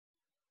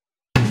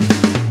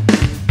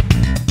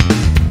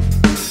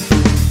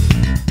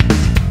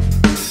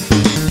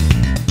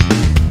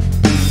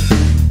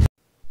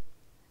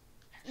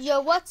Yo,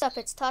 what's up?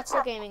 It's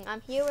Tatsuo Gaming.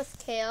 I'm here with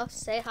Kale.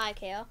 Say hi,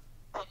 Kale.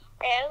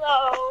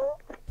 Hello.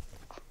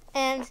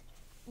 And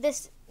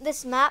this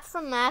map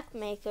from Map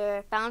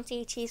Maker,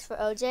 Bounty Cheese for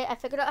OJ, I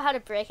figured out how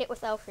to break it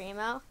with El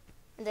Primo.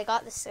 And I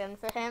got the skin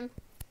for him.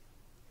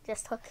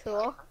 Just look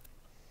cool.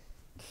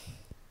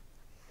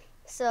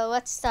 So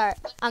let's start.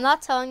 I'm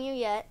not telling you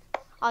yet.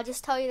 I'll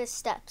just tell you the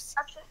steps.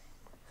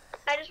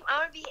 I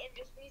want to be him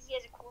just because he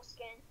has a cool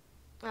skin.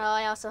 Oh,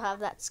 I also have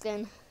that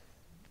skin.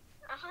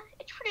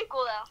 It's pretty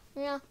cool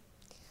though. Yeah.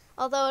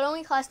 Although it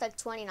only costs like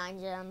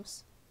 29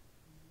 gems.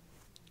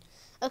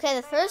 Okay,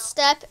 the first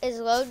step is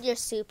load your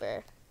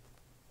super.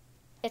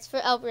 It's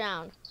for El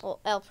Brown. Well,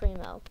 El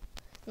Primo.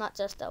 Not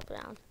just El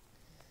Brown.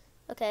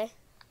 Okay.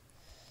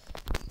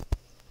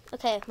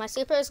 Okay, my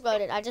super is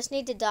loaded. I just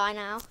need to die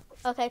now.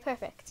 Okay,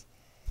 perfect.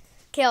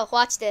 Kill,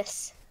 watch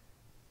this.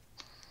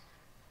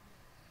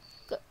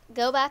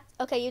 Go back.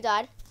 Okay, you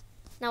died.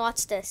 Now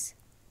watch this.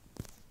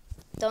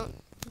 Don't.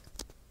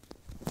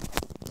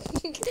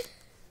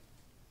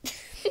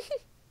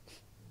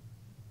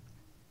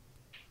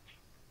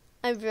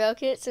 I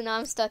broke it, so now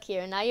I'm stuck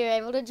here. Now you're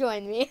able to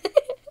join me.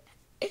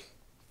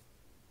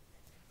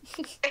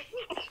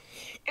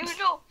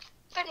 No,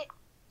 Bennett,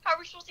 how are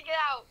we supposed to get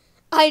out?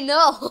 I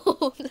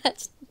know.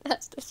 That's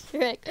the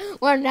trick.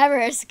 We're never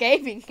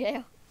escaping,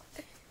 Gale.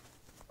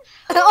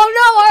 Oh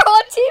no, our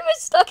whole team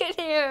is stuck in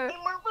here.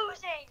 And we're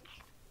losing.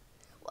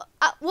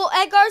 Well,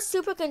 Edgar's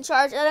super can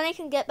charge, and then he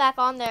can get back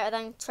on there and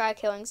then try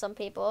killing some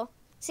people.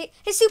 See,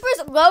 his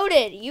super's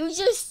loaded. Use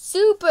your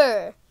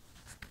super.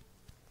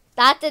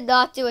 That did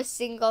not do a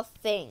single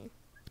thing.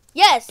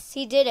 Yes,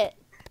 he did it.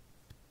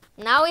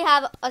 Now we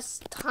have a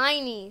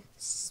tiny,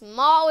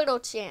 small little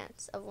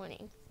chance of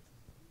winning.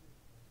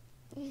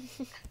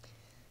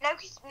 Now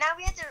we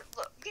have to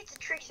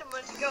trick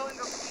someone to going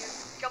over here,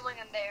 going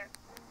in there.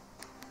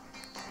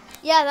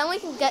 Yeah, then we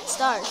can get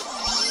stars.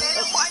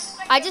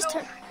 I just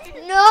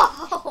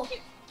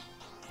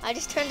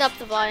turned up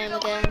the volume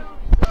again.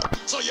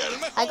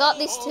 I got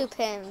these 2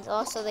 pins.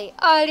 Also the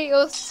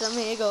Adios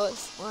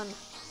Amigos one.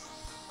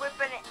 Wait,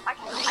 Bennett, I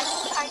can get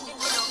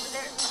over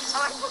there. I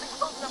want to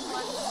kill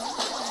someone.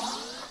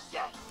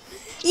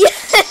 Yes!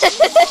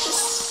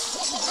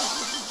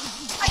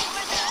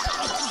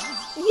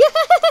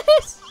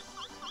 Yes!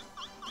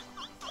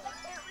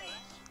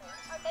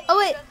 Oh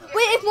wait,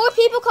 if more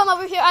people come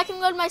over here, I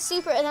can load my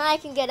super and then I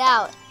can get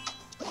out.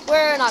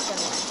 We're not gonna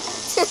win.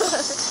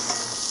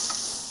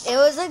 It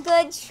was a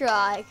good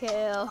try,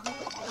 Kale.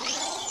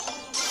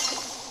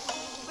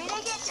 We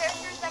didn't get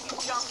characters that can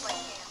jump like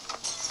him.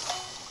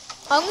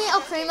 Only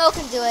El Primo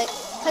can do it,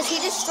 because he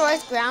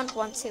destroys ground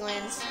once he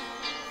wins.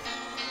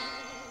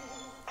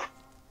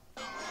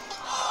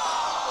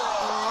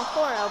 Oh,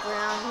 poor El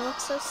Brown, he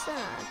looks so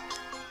sad.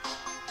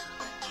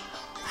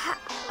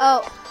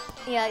 Oh,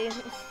 yeah. Bennett,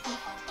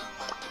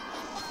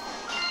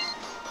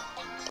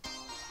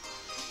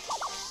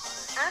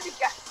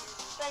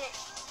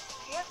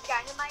 do you have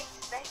Dynamite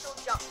special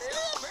jump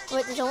move?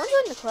 Wait, did someone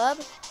join the club?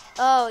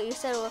 Oh, you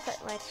said look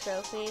at my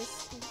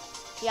trophies.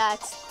 Yeah,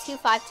 it's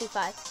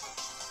 2525.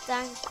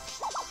 Dang.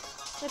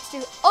 Let's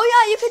do. Oh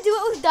yeah, you could do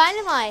it with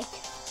Dynamite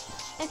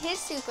and his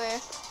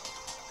super.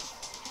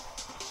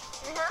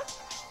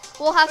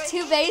 We'll have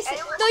 2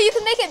 bases. No, you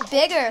can make it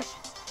bigger.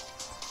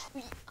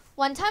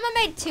 One time I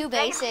made 2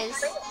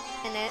 bases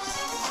in it.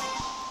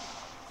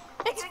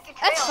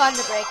 It's fun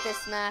to break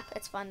this map.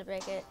 It's fun to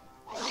break it.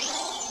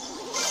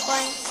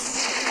 Boing.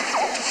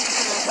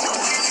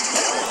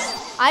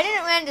 I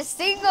didn't land a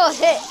single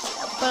hit,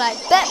 but I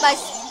bet my.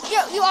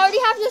 You already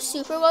have your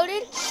super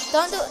loaded.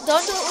 Don't do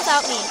it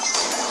without me.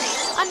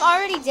 I'm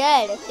already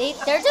dead.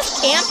 They're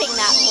just camping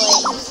that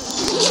place.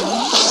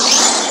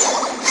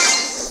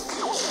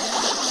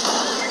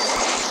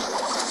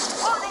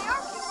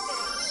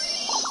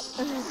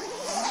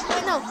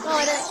 Wait, no,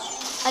 I didn't.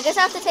 I guess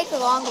I have to take the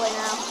long way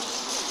now.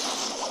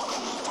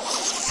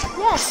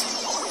 Yes.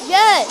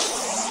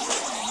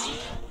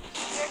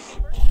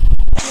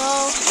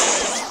 No.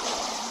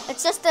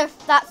 It's just that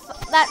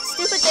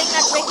stupid thing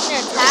that's making their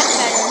attack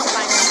better is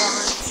finally gone.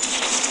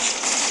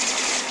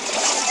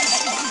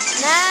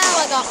 Now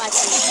I got my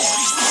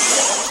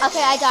super.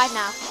 Okay, I died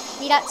now.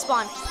 Meet at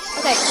spawn.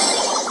 Okay,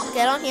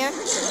 get on here.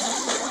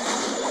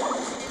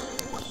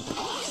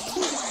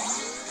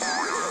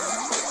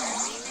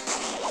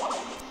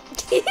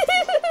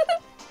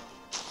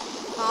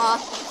 Aw.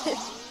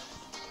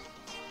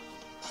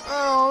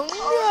 Oh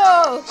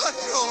no!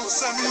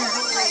 Adios,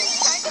 amigos.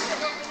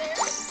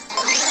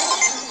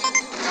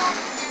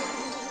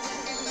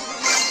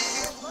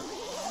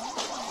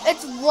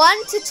 It's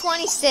 1 to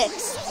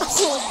 26.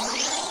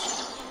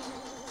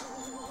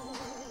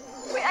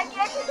 Wait, I can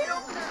get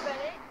over there,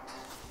 Bennett.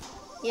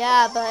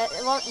 Yeah, but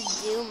it won't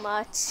do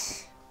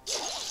much.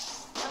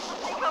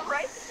 They come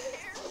right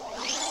there.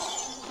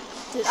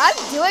 Dude, I'm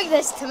doing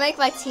this to make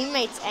my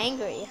teammates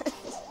angry.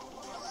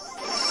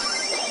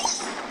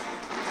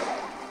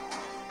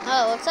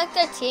 Oh, looks like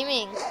they're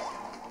teaming.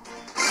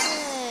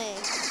 Hey,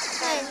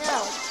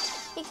 no.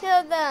 He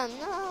killed them.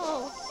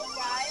 No.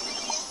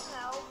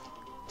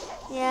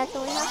 Yeah,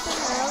 can we have some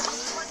help?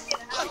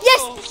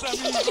 Yes!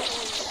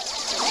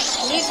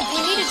 We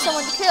needed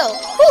someone to kill.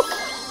 Whew.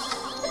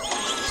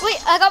 Wait,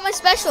 I got my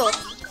special.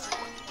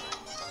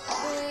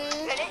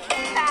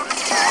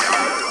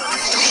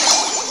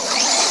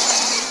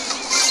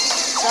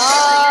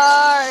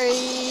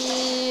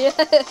 Sorry.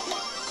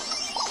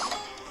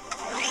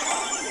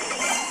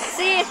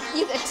 See,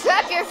 you can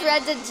trap your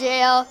friend to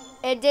jail,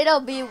 and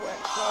it'll be worth it.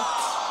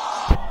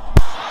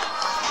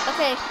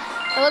 Okay,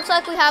 it looks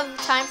like we have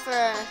time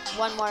for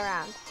one more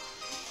round.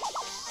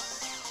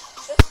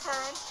 This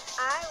time,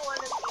 I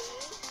want to be.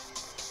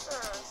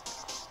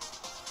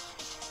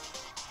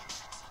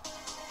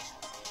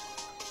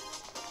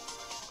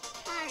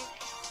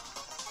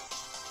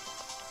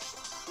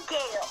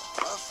 Gale.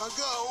 Off I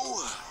go.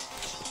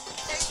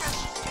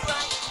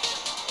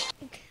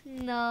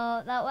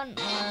 No, that wouldn't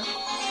work.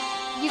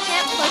 You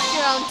can't push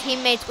your own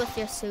teammates with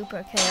your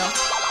super kill.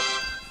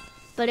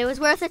 But it was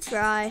worth a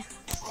try.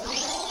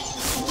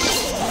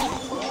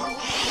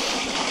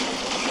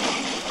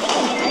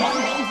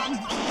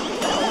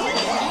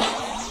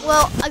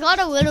 Well, I got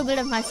a little bit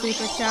of my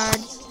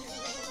supercharge.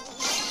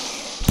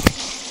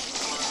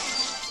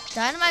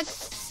 Dynamite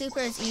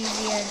super is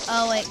easier.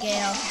 Oh wait,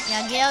 Gale.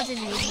 Yeah, Gale's is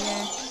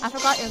easier. I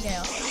forgot your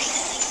Gale.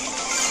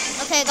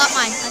 Okay, I got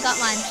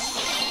mine.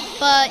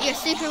 But your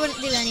super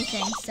wouldn't do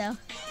anything, so.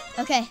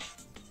 Okay.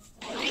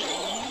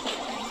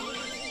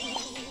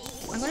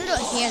 I'm gonna do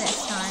it here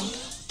this time.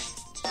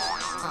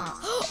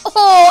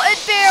 Oh, it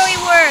barely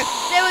worked.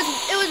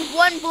 It was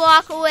 1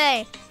 block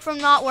away from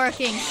not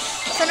working.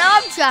 So now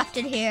I'm trapped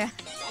in here.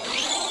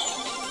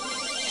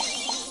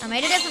 I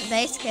made a different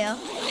base kill.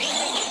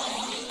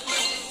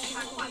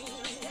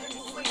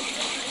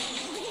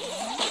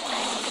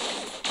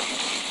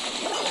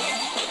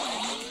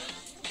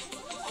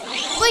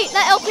 Wait,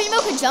 that El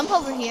Primo can jump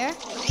over here.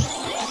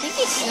 I think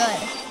he should.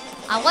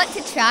 I want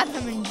to trap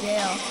him in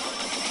jail.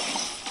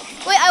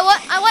 Wait, I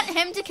want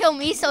him to kill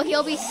me so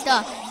he'll be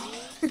stuck.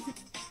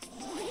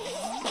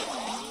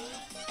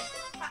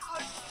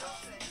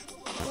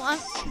 Well,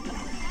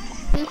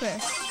 super.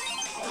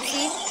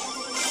 See?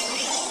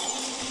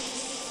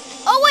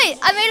 Oh wait,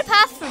 I made a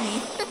path for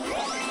me.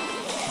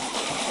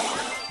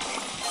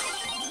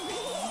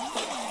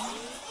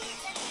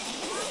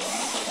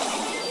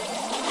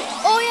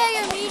 Oh yeah,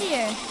 your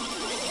meteor.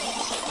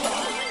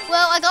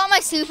 Well, I got my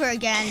super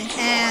again,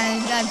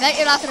 and I bet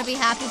you're not gonna be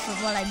happy for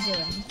what I'm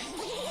doing.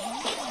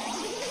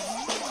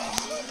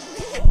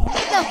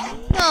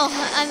 No,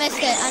 I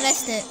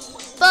missed it.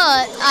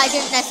 But I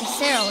didn't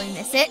necessarily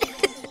miss it.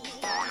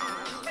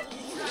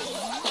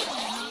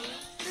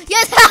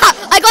 Yes,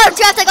 I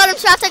got him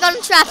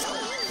trapped.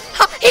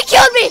 Ha, he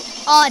killed me.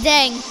 Oh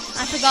dang,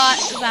 I forgot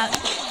about.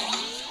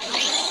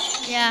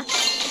 Yeah,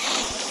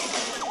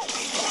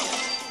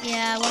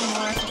 one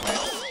more.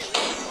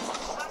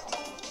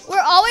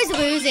 We're always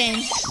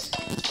losing.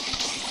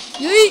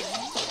 Yeet.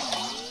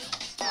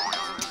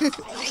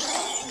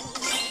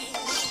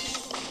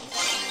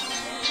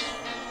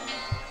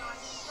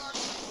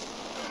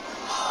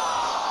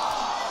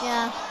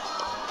 Yeah.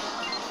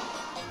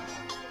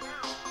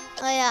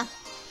 Oh yeah.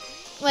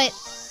 Wait.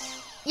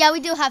 Yeah, we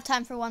do have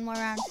time for one more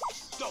round.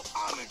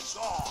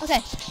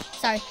 Okay,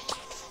 sorry.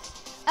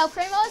 El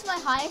Primo is my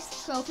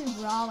highest trophy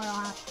brawler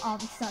all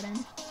of a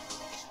sudden.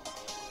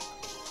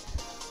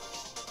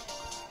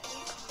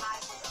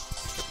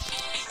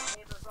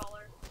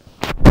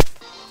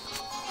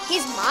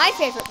 He's my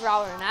favorite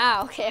brawler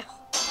now. Okay.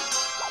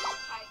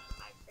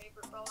 My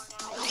favorite brawler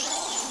now.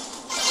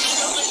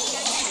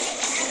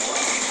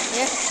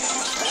 Here.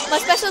 My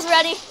special's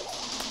ready.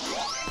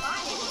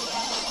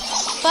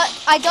 But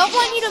I don't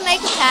want you to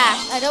make a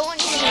pass.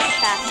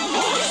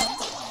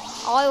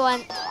 All I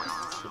want.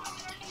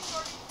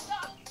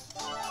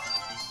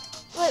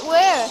 Wait,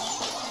 where?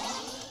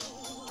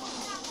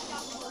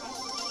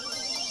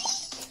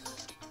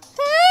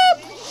 Help!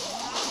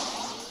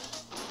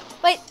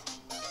 Wait.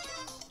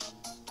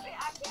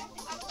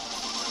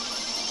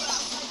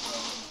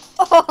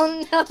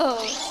 Oh no.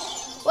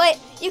 Wait,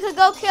 you could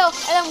go kill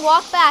and then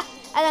walk back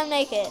and then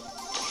make it.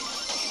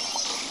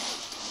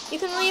 You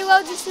can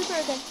reload your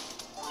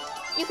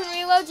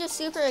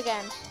super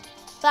again.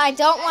 But I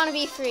don't want to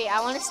be free. I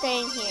want to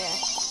stay in here.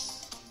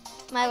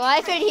 My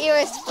life in here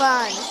is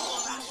fun.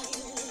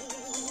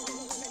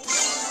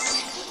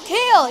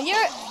 Kill, you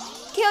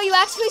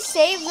actually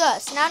saved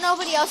us. Now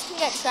nobody else can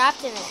get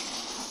trapped in it.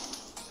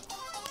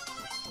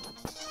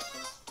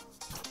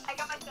 I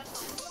got my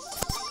special.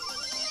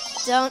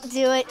 Don't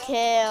do it,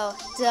 Kill.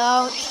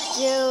 Don't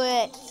do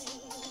it.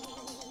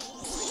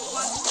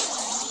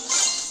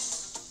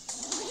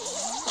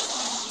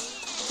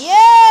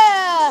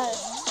 Yeah!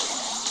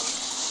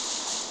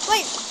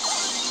 Wait.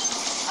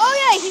 Oh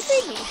yeah, he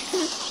freed me.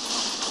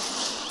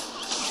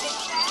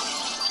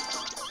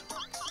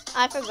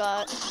 I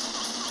forgot.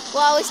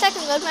 Well, at least I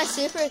can load my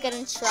super again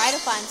and try to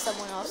find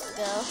someone else to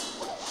go.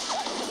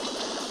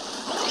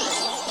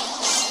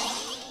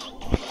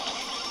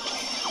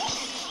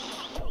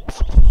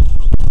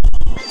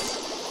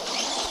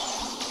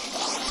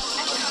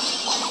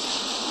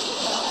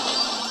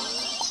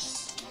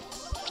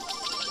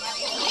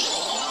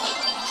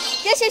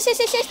 chase.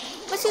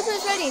 My super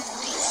is ready.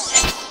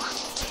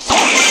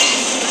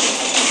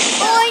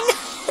 Oh,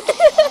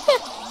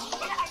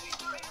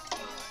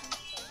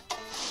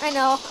 I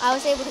know. I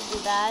was able to do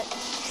that.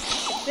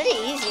 It's pretty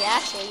easy,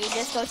 actually. You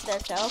just go to the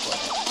teleporter.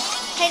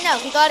 Hey, no,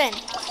 he got in.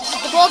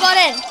 The ball got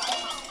in.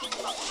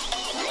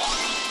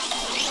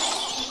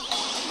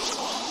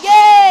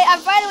 Yay! I'm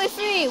finally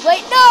free.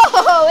 Wait, no!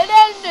 It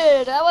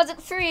ended. I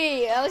wasn't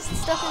free. I was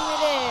stuck in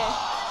midair.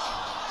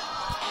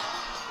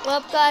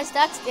 Well, guys,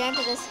 that's the end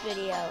of this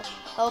video.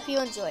 Hope you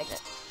enjoyed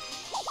it.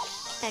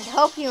 And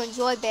hope you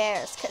enjoy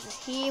Bears, because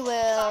he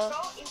will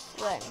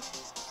win.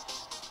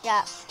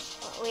 Yeah,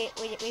 we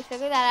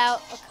figured that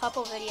out a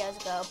couple videos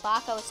ago.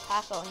 Baco's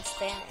taco in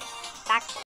Spanish. Taco.